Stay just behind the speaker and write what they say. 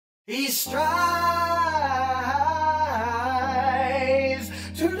He strives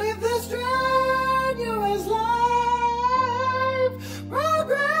to live this strenuous life,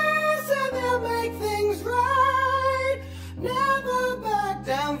 progress and he'll make things right, never back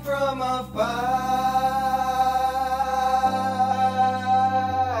down from a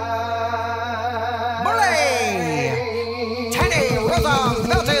fight. Bully! Teddy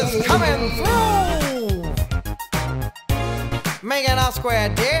Roosevelt is coming through! Making a square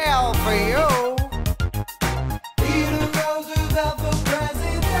deal for you. Theodore Roosevelt for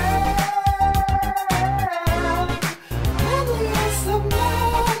president. Manliest of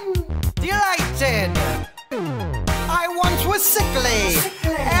men. Delighted! I once was sickly,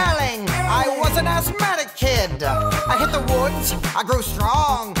 ailing, I was an asthmatic kid. I hit the woods, I grew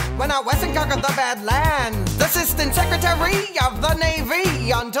strong when I west and conquered the Badlands. Assistant Secretary of the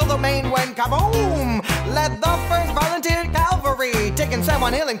Navy until the Maine went kaboom. Led the first volunteer cavalry, taking San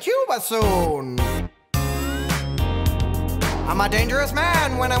Juan Hill in Cuba soon. I'm a dangerous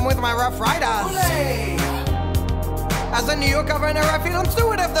man when I'm with my Rough Riders. Olé! As the New York governor, I feel I'm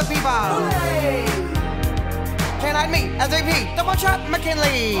steward of the people. Olé! Can't hide me, SAP, double shot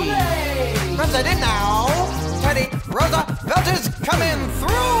McKinley. Olé! President now, Teddy Roosevelt is coming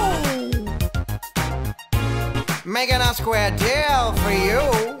through. Making a square deal for you.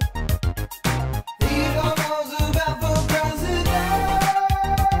 Theodore Roosevelt for president.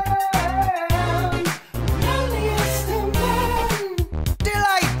 Manliest of men.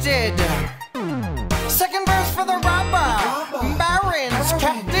 Delighted. Second verse for the robber. Barons,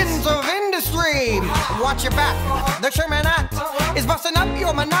 captains of industry. Watch your back. The Sherman Act is busting up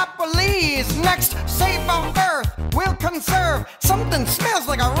your monopolies. Next, save our earth. We'll conserve. Something smells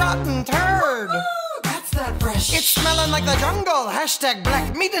like a rotten turd. Ooh, that's that fresh. It's smelling like the jungle. Hashtag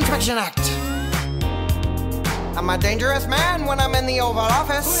Black Meat Inspection Act. I'm a dangerous man when I'm in the Oval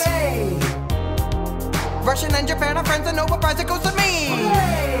Office. Olé! Russian and Japan are friends and Nobel Prize it goes to me.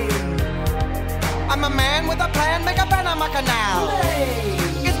 Olé! I'm a man with a plan, make a Panama Canal.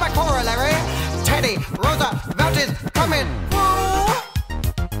 Olé! It's my corollary. Teddy Roosevelt is coming through.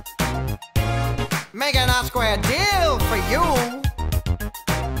 Making a square deal for you.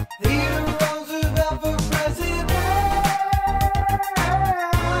 Theodore Roosevelt for president.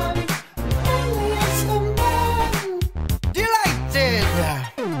 Manliest of men. Delighted.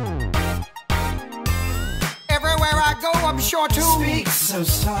 Everywhere I go, I'm sure to Speak so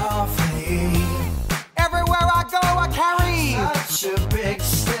softly. Everywhere I go, I carry. Such a big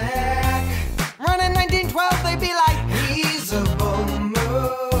stack. Running 1912, they be like, He's a bull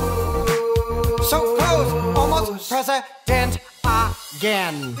move. so close, almost president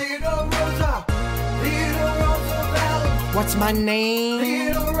again. Theodore Roosevelt. Theodore Roosevelt. What's my name?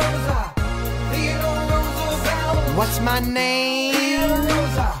 Theodore Roosevelt. Theodore Roosevelt. What's my name? Theodore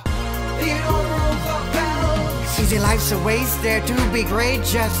Roosevelt. Theodore Roosevelt. Easy life's a waste, there to be great.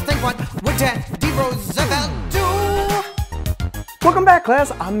 Just think what would Teddy Roosevelt do? Welcome back,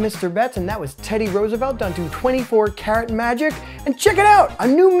 class. I'm Mr. Betts, and that was Teddy Roosevelt done to 24 karat magic. And check it out, a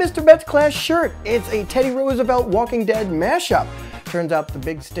new MrBettsClass shirt. It's a Teddy Roosevelt Walking Dead mashup. Turns out the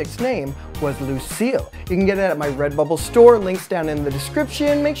Big Stick's name was Lucille. You can get it at my Redbubble store, links down in the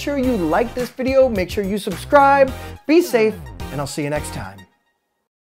description. Make sure you like this video, make sure you subscribe, be safe, and I'll see you next time.